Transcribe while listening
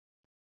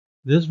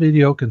This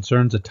video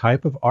concerns a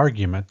type of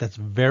argument that's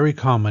very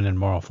common in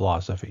moral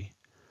philosophy,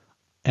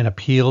 an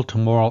appeal to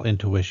moral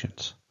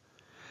intuitions.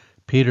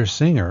 Peter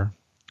Singer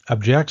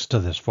objects to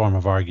this form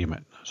of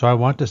argument, so I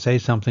want to say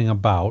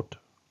something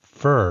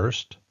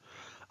first,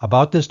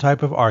 about this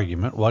type of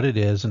argument, what it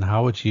is and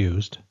how it's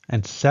used,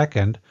 and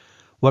second,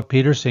 what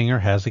Peter Singer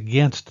has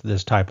against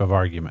this type of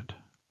argument.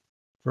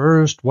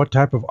 First, what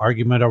type of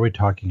argument are we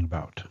talking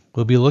about?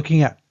 We'll be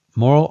looking at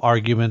moral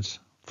arguments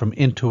from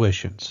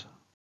intuitions.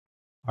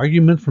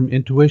 Arguments from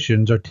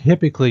intuitions are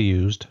typically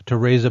used to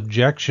raise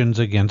objections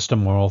against a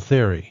moral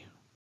theory.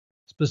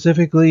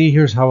 Specifically,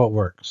 here's how it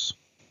works.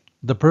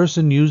 The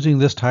person using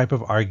this type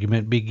of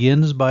argument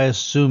begins by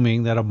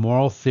assuming that a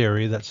moral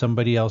theory that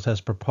somebody else has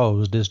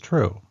proposed is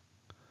true.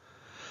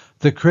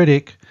 The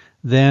critic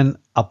then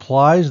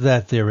applies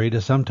that theory to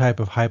some type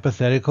of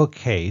hypothetical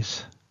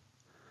case,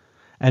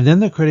 and then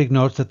the critic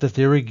notes that the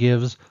theory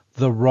gives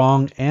the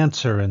wrong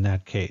answer in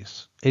that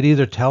case. It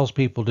either tells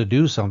people to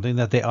do something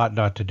that they ought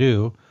not to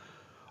do,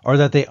 or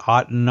that they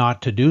ought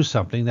not to do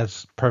something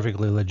that's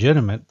perfectly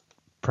legitimate,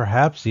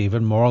 perhaps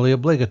even morally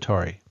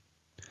obligatory.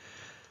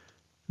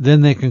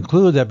 Then they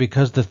conclude that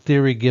because the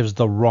theory gives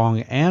the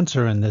wrong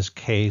answer in this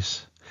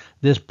case,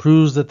 this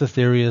proves that the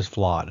theory is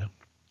flawed.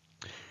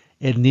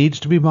 It needs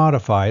to be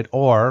modified,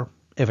 or,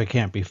 if it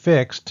can't be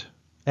fixed,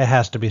 it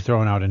has to be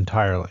thrown out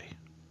entirely.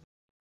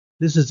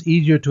 This is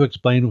easier to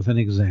explain with an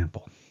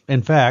example.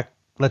 In fact,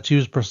 let's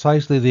use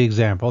precisely the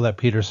example that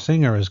Peter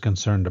Singer is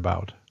concerned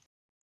about.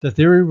 The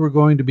theory we're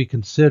going to be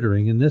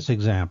considering in this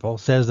example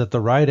says that the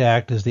right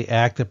act is the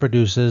act that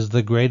produces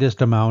the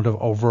greatest amount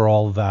of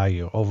overall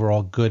value,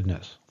 overall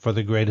goodness, for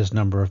the greatest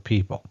number of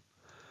people.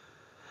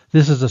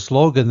 This is a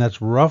slogan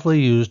that's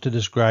roughly used to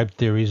describe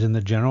theories in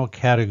the general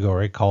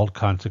category called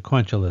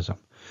consequentialism.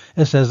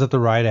 It says that the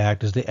right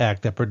act is the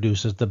act that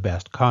produces the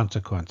best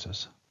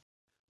consequences.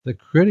 The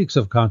critics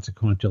of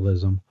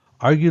consequentialism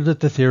argue that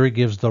the theory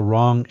gives the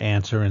wrong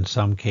answer in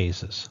some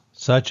cases,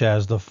 such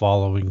as the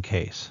following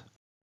case.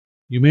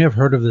 You may have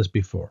heard of this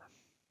before.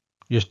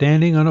 You're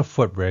standing on a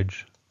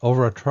footbridge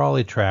over a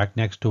trolley track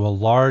next to a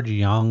large,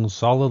 young,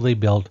 solidly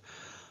built,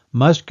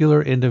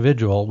 muscular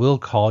individual we'll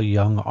call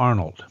young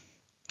Arnold.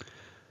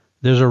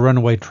 There's a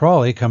runaway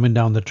trolley coming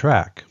down the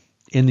track.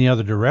 In the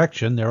other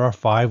direction, there are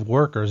 5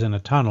 workers in a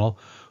tunnel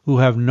who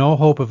have no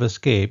hope of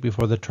escape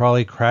before the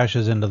trolley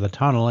crashes into the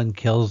tunnel and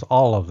kills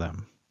all of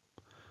them.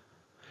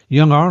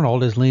 Young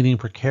Arnold is leaning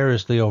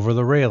precariously over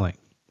the railing.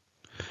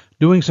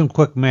 Doing some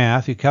quick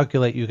math, you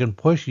calculate you can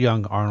push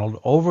young Arnold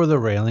over the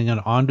railing and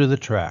onto the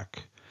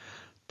track.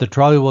 The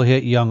trolley will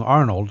hit young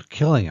Arnold,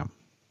 killing him.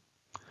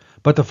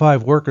 But the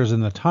 5 workers in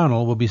the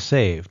tunnel will be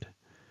saved.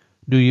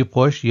 Do you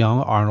push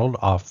young Arnold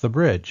off the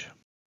bridge?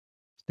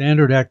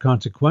 Standard Act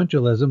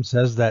consequentialism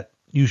says that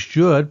you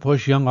should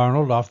push young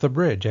Arnold off the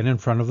bridge and in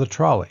front of the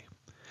trolley.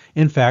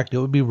 In fact, it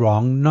would be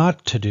wrong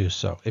not to do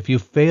so. If you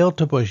fail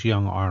to push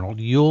young Arnold,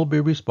 you'll be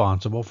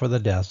responsible for the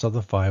deaths of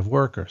the 5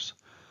 workers.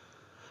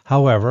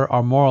 However,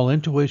 our moral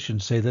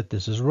intuitions say that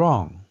this is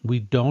wrong. We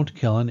don't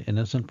kill an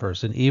innocent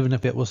person, even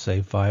if it will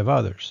save 5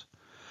 others.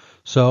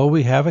 So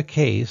we have a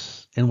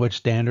case in which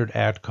Standard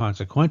Act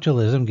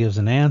consequentialism gives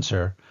an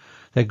answer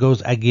that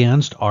goes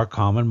against our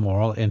common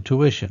moral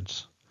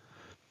intuitions.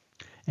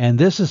 And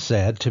this is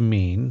said to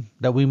mean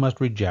that we must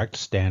reject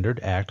Standard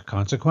Act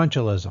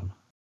consequentialism.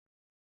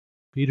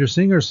 Peter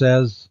Singer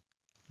says,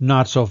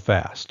 not so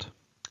fast.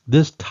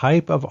 This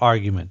type of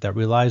argument that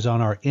relies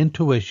on our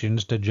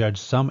intuitions to judge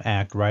some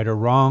act right or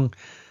wrong,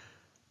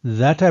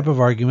 that type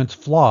of argument's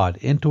flawed.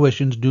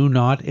 Intuitions do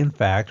not, in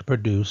fact,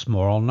 produce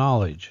moral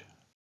knowledge.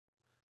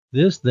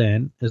 This,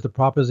 then, is the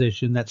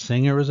proposition that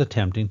Singer is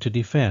attempting to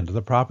defend,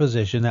 the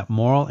proposition that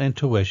moral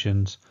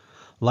intuitions,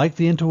 like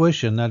the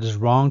intuition that it's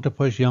wrong to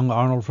push young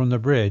Arnold from the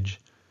bridge,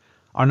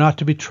 are not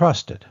to be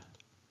trusted.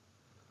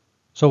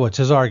 So what's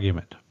his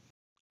argument?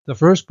 The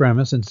first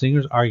premise in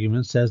Singer's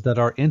argument says that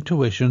our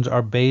intuitions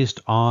are based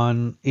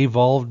on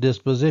evolved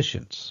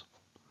dispositions.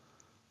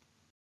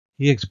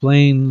 He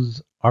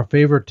explains our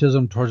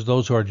favoritism towards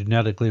those who are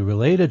genetically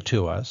related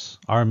to us,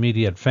 our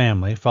immediate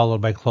family, followed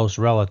by close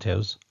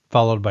relatives,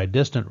 followed by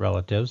distant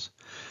relatives,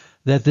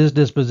 that this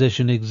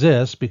disposition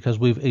exists because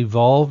we've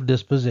evolved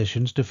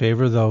dispositions to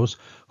favor those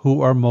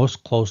who are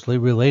most closely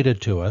related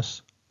to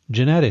us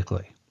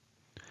genetically.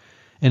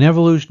 In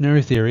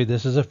evolutionary theory,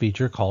 this is a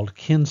feature called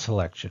kin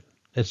selection.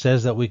 It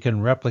says that we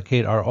can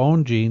replicate our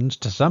own genes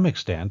to some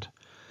extent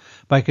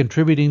by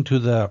contributing to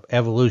the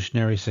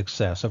evolutionary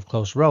success of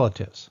close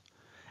relatives,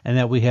 and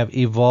that we have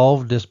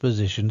evolved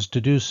dispositions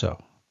to do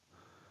so.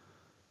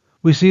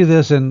 We see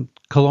this in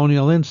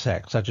colonial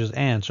insects such as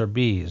ants or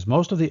bees.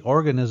 Most of the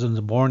organisms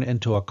born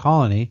into a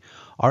colony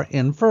are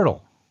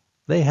infertile.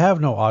 They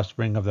have no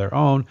offspring of their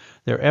own.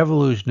 Their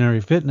evolutionary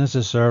fitness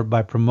is served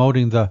by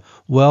promoting the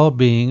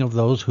well-being of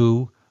those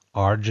who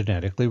are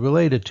genetically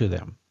related to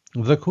them.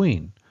 The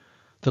queen.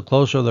 The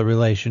closer the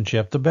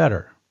relationship, the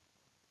better.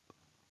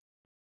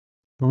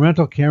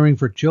 Parental caring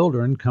for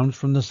children comes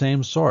from the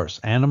same source.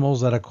 Animals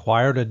that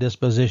acquired a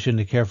disposition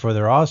to care for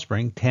their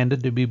offspring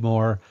tended to be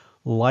more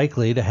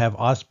likely to have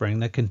offspring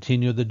that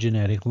continue the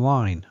genetic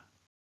line.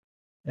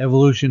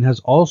 Evolution has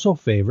also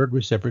favored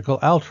reciprocal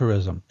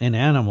altruism in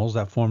animals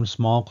that form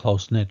small,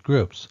 close-knit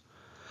groups.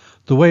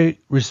 The way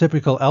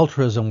reciprocal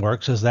altruism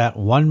works is that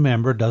one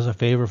member does a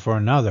favor for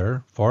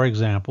another, for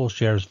example,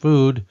 shares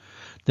food,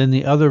 then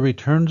the other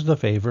returns the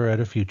favor at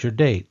a future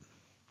date.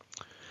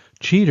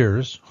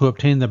 Cheaters, who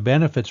obtain the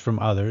benefits from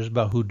others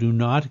but who do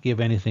not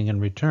give anything in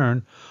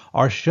return,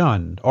 are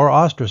shunned or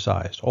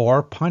ostracized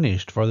or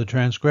punished for the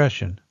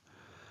transgression.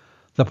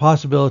 The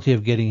possibility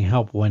of getting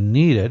help when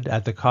needed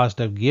at the cost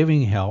of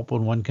giving help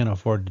when one can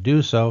afford to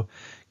do so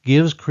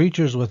gives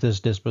creatures with this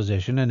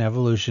disposition an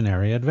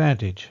evolutionary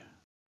advantage.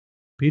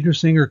 Peter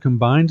Singer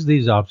combines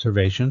these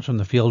observations from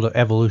the field of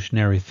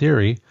evolutionary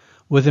theory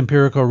with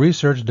empirical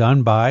research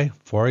done by,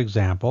 for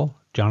example,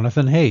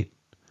 Jonathan Haidt.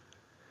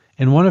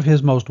 In one of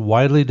his most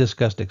widely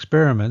discussed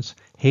experiments,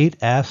 Haidt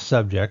asked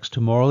subjects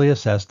to morally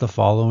assess the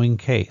following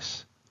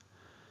case.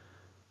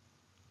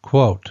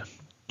 Quote,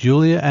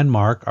 Julia and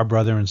Mark are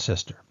brother and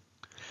sister.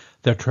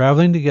 They're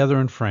traveling together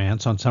in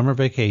France on summer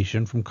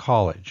vacation from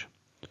college.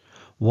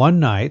 One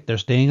night, they're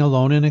staying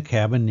alone in a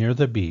cabin near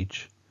the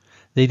beach.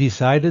 They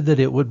decided that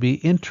it would be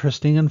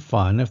interesting and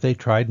fun if they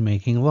tried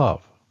making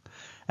love.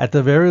 At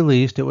the very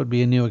least, it would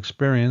be a new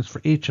experience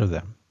for each of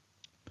them.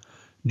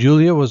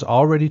 Julia was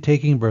already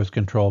taking birth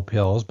control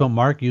pills, but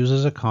Mark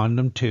uses a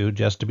condom too,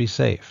 just to be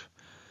safe.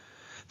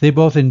 They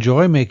both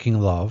enjoy making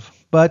love,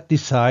 but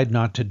decide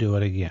not to do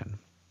it again.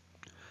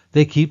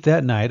 They keep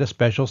that night a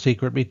special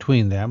secret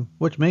between them,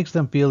 which makes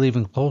them feel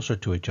even closer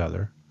to each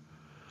other.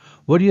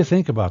 What do you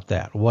think about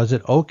that? Was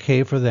it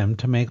okay for them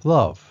to make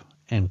love?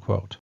 End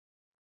quote.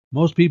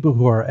 Most people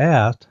who are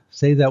asked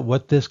say that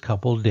what this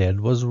couple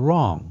did was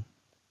wrong.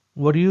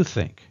 What do you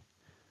think?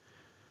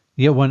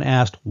 Yet when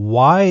asked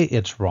why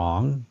it's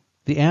wrong,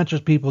 the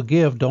answers people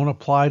give don't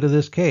apply to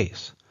this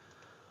case.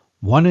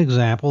 One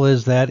example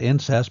is that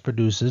incest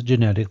produces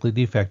genetically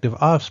defective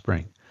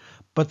offspring,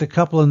 but the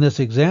couple in this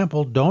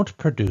example don't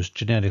produce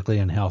genetically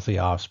unhealthy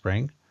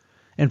offspring.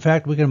 In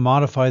fact, we can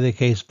modify the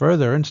case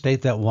further and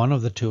state that one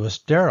of the two is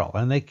sterile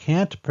and they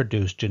can't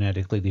produce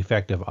genetically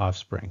defective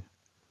offspring.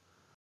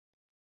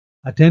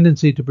 A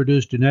tendency to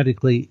produce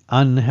genetically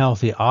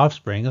unhealthy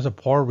offspring is a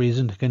poor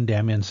reason to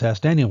condemn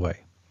incest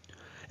anyway.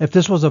 If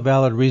this was a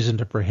valid reason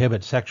to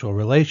prohibit sexual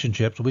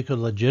relationships, we could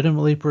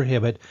legitimately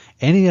prohibit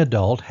any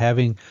adult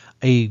having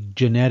a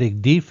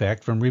genetic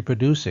defect from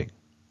reproducing,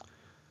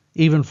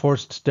 even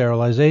forced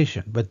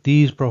sterilization, but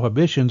these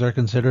prohibitions are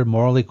considered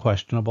morally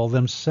questionable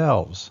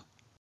themselves.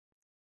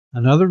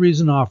 Another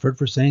reason offered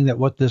for saying that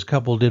what this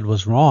couple did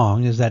was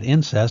wrong is that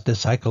incest is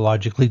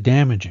psychologically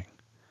damaging.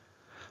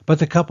 But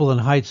the couple in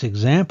Haidt's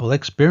example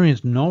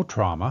experienced no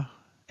trauma.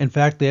 In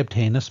fact, they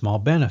obtained a small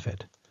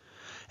benefit.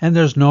 And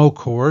there's no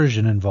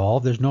coercion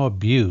involved, there's no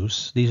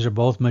abuse. These are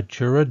both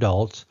mature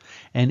adults,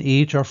 and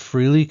each are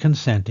freely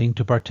consenting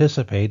to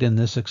participate in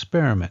this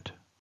experiment.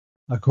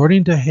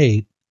 According to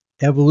Haidt,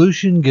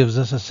 evolution gives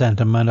us a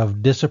sentiment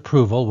of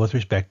disapproval with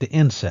respect to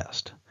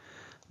incest.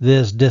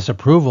 This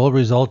disapproval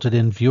resulted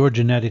in fewer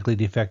genetically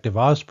defective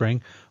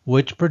offspring,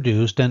 which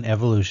produced an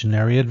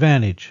evolutionary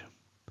advantage.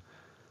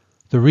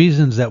 The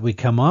reasons that we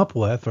come up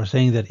with for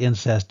saying that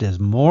incest is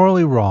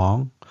morally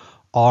wrong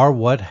are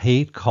what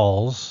Haidt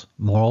calls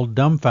moral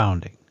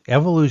dumbfounding.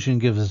 Evolution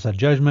gives us a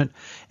judgment,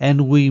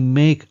 and we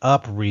make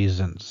up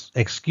reasons,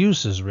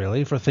 excuses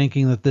really, for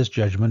thinking that this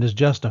judgment is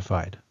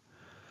justified.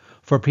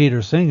 For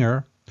Peter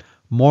Singer,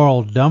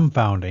 moral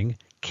dumbfounding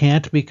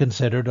can't be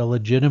considered a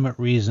legitimate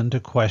reason to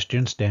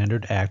question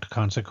standard act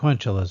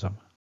consequentialism.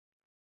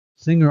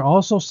 Singer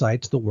also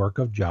cites the work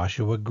of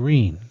Joshua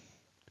Green.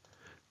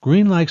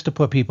 Green likes to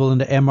put people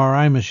into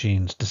MRI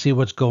machines to see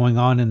what's going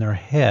on in their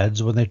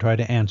heads when they try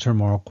to answer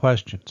moral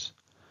questions.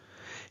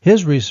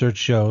 His research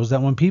shows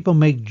that when people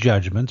make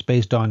judgments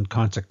based on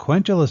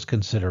consequentialist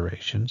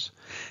considerations,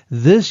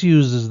 this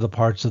uses the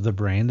parts of the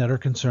brain that are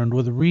concerned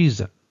with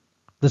reason.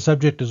 The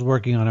subject is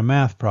working on a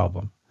math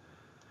problem.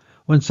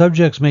 When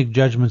subjects make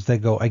judgments that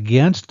go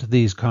against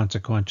these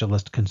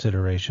consequentialist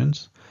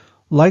considerations,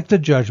 like the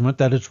judgment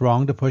that it's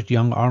wrong to push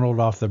young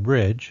Arnold off the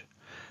bridge,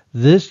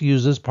 this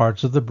uses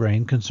parts of the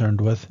brain concerned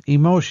with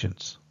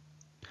emotions.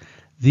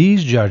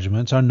 These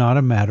judgments are not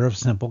a matter of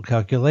simple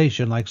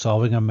calculation like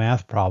solving a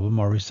math problem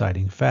or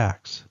reciting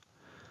facts.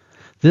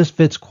 This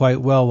fits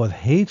quite well with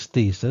Haidt's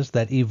thesis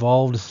that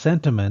evolved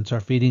sentiments are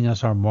feeding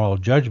us our moral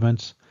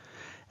judgments,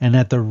 and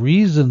that the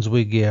reasons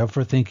we give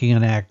for thinking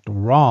an act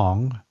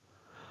wrong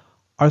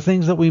are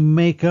things that we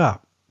make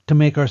up to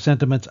make our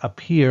sentiments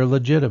appear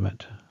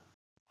legitimate.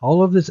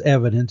 All of this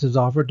evidence is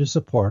offered to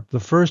support the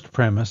first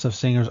premise of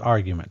Singer's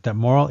argument, that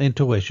moral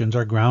intuitions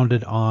are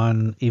grounded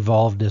on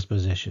evolved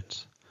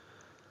dispositions.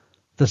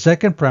 The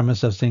second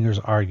premise of Singer's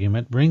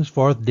argument brings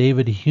forth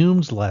David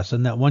Hume's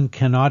lesson that one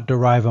cannot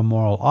derive a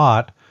moral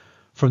ought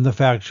from the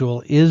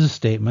factual is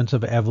statements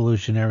of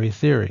evolutionary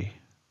theory.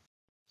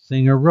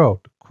 Singer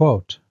wrote,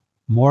 quote,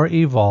 "More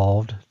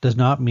evolved does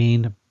not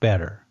mean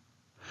better.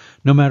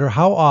 No matter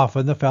how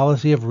often the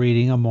fallacy of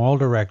reading a moral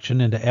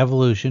direction into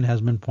evolution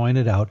has been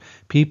pointed out,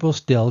 people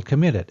still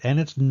commit it, and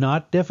it's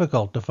not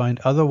difficult to find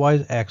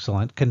otherwise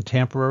excellent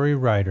contemporary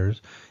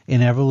writers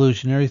in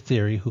evolutionary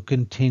theory who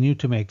continue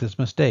to make this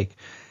mistake.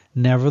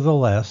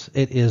 Nevertheless,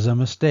 it is a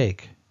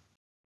mistake.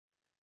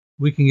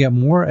 We can get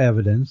more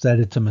evidence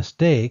that it's a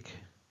mistake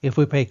if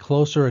we pay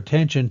closer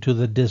attention to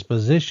the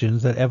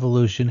dispositions that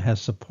evolution has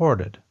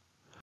supported.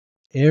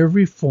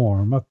 Every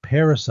form of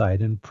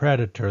parasite and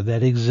predator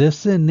that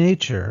exists in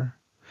nature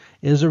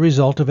is a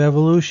result of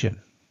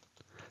evolution.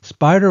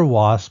 Spider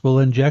wasps will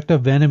inject a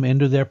venom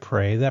into their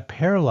prey that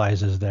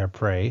paralyzes their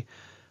prey,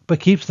 but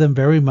keeps them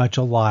very much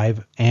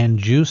alive and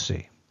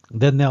juicy.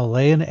 Then they'll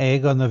lay an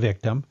egg on the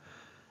victim,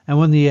 and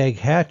when the egg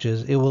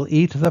hatches, it will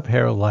eat the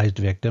paralyzed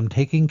victim,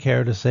 taking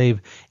care to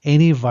save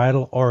any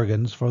vital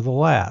organs for the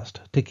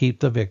last, to keep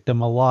the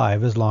victim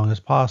alive as long as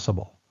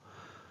possible.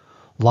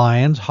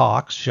 Lions,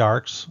 hawks,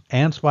 sharks,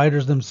 and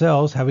spiders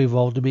themselves have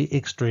evolved to be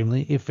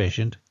extremely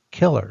efficient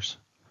killers.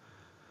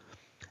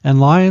 And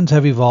lions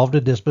have evolved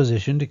a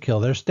disposition to kill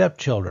their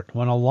stepchildren.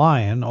 When a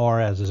lion, or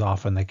as is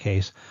often the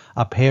case,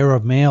 a pair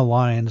of male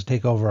lions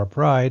take over a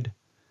pride,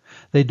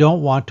 they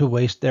don't want to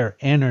waste their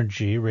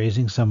energy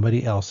raising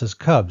somebody else's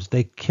cubs.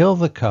 They kill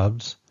the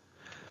cubs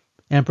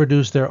and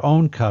produce their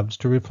own cubs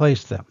to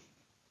replace them.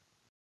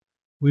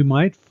 We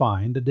might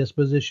find a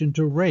disposition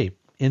to rape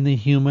in the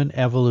human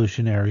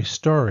evolutionary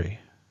story.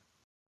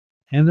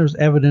 And there's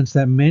evidence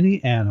that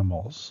many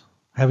animals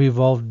have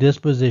evolved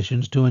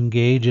dispositions to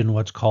engage in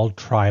what's called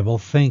tribal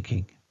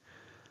thinking.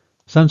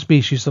 Some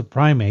species of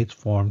primates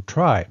form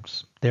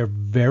tribes. They're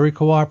very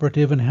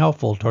cooperative and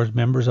helpful towards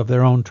members of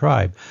their own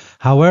tribe.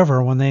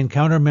 However, when they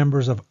encounter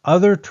members of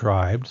other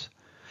tribes,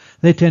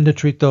 they tend to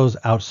treat those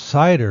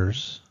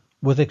outsiders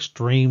with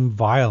extreme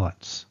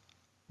violence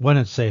when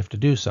it's safe to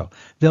do so.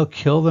 They'll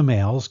kill the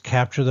males,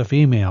 capture the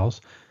females,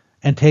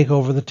 and take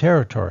over the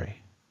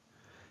territory.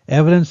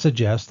 Evidence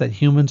suggests that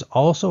humans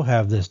also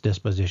have this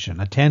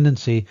disposition, a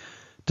tendency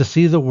to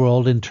see the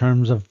world in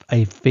terms of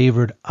a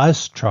favored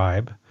us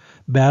tribe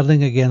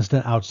battling against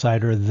an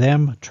outsider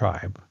them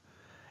tribe,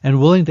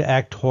 and willing to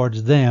act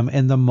towards them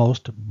in the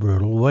most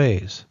brutal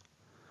ways.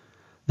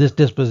 This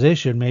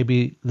disposition may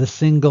be the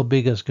single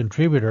biggest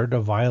contributor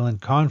to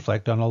violent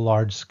conflict on a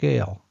large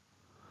scale.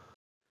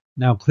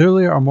 Now,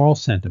 clearly our moral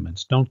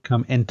sentiments don't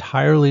come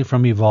entirely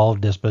from evolved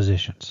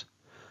dispositions.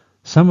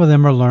 Some of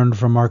them are learned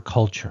from our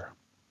culture.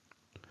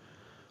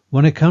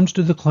 When it comes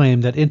to the claim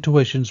that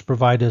intuitions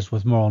provide us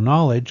with moral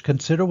knowledge,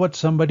 consider what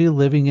somebody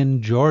living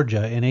in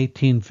Georgia in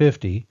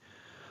 1850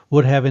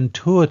 would have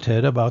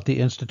intuited about the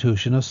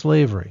institution of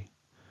slavery.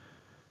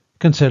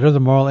 Consider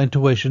the moral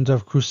intuitions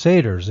of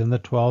crusaders in the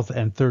 12th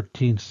and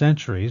 13th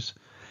centuries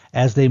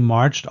as they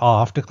marched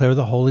off to clear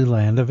the Holy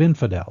Land of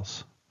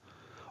infidels,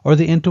 or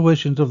the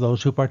intuitions of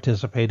those who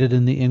participated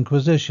in the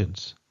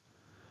Inquisitions.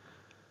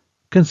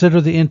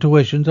 Consider the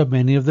intuitions of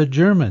many of the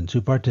Germans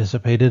who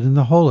participated in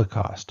the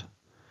Holocaust.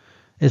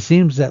 It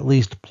seems at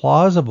least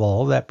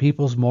plausible that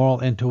people's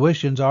moral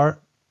intuitions are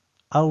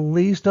at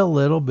least a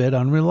little bit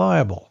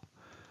unreliable,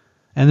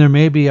 and there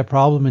may be a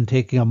problem in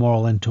taking a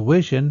moral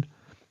intuition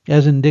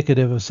as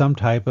indicative of some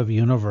type of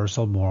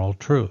universal moral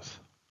truth.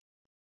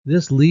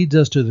 This leads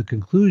us to the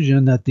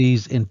conclusion that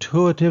these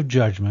intuitive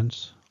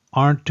judgments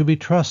aren't to be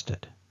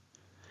trusted.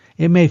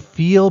 It may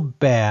feel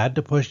bad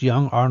to push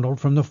young Arnold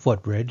from the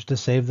footbridge to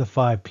save the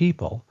 5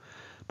 people,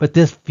 but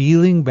this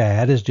feeling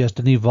bad is just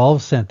an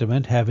evolved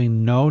sentiment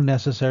having no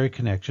necessary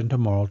connection to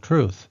moral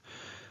truth.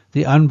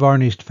 The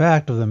unvarnished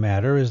fact of the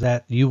matter is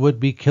that you would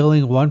be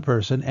killing 1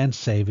 person and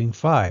saving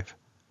 5,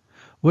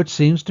 which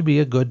seems to be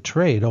a good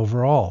trade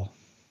overall.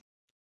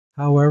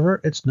 However,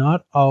 it's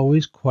not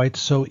always quite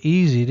so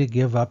easy to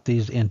give up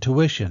these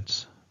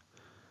intuitions.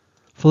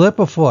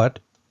 Philippa Foot,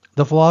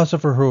 the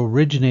philosopher who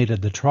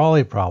originated the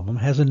trolley problem,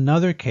 has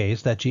another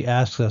case that she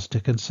asks us to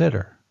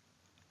consider.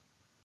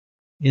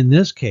 In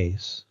this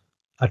case,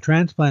 a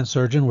transplant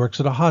surgeon works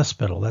at a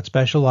hospital that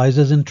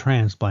specializes in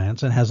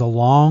transplants and has a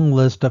long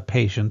list of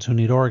patients who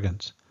need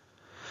organs.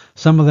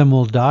 Some of them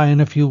will die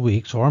in a few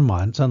weeks or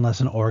months unless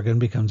an organ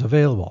becomes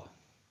available.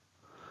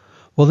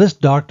 While this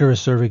doctor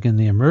is serving in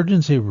the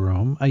emergency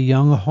room, a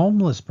young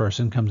homeless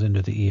person comes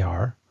into the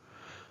ER.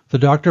 The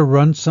doctor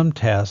runs some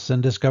tests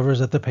and discovers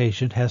that the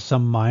patient has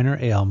some minor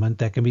ailment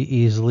that can be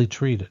easily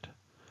treated.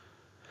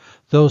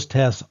 Those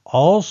tests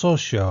also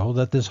show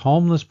that this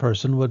homeless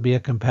person would be a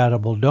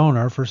compatible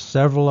donor for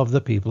several of the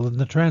people in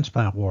the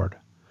transplant ward.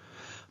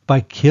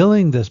 By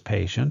killing this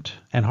patient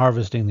and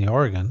harvesting the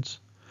organs,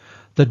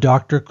 the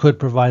doctor could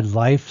provide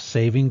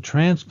life-saving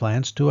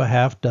transplants to a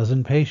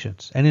half-dozen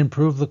patients and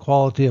improve the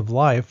quality of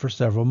life for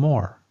several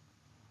more.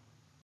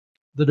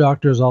 The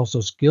doctor is also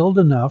skilled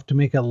enough to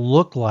make it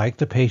look like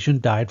the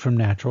patient died from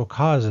natural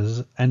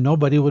causes, and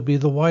nobody would be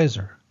the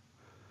wiser.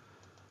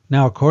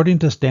 Now, according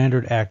to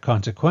Standard Act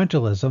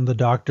consequentialism, the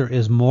doctor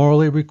is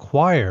morally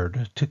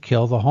required to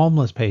kill the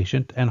homeless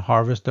patient and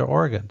harvest their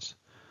organs.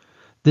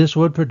 This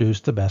would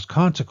produce the best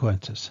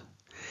consequences.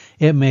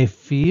 It may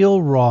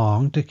feel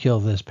wrong to kill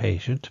this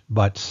patient,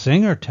 but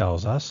Singer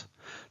tells us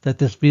that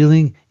this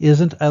feeling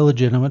isn't a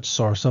legitimate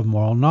source of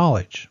moral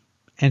knowledge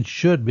and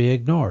should be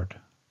ignored.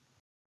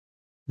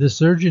 The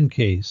surgeon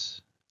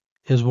case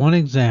is one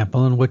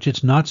example in which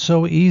it's not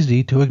so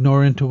easy to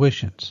ignore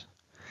intuitions,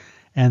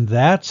 and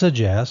that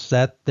suggests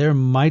that there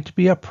might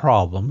be a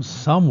problem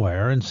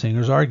somewhere in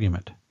Singer's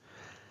argument.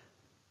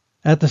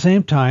 At the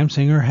same time,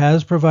 Singer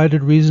has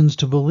provided reasons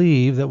to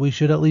believe that we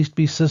should at least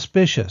be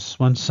suspicious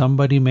when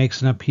somebody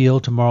makes an appeal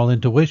to moral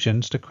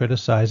intuitions to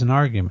criticize an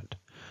argument.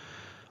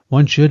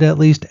 One should at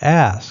least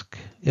ask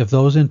if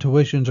those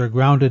intuitions are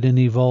grounded in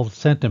evolved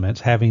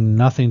sentiments having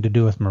nothing to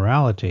do with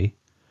morality,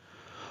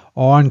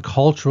 or on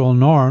cultural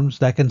norms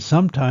that can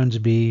sometimes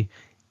be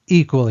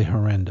equally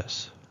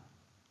horrendous.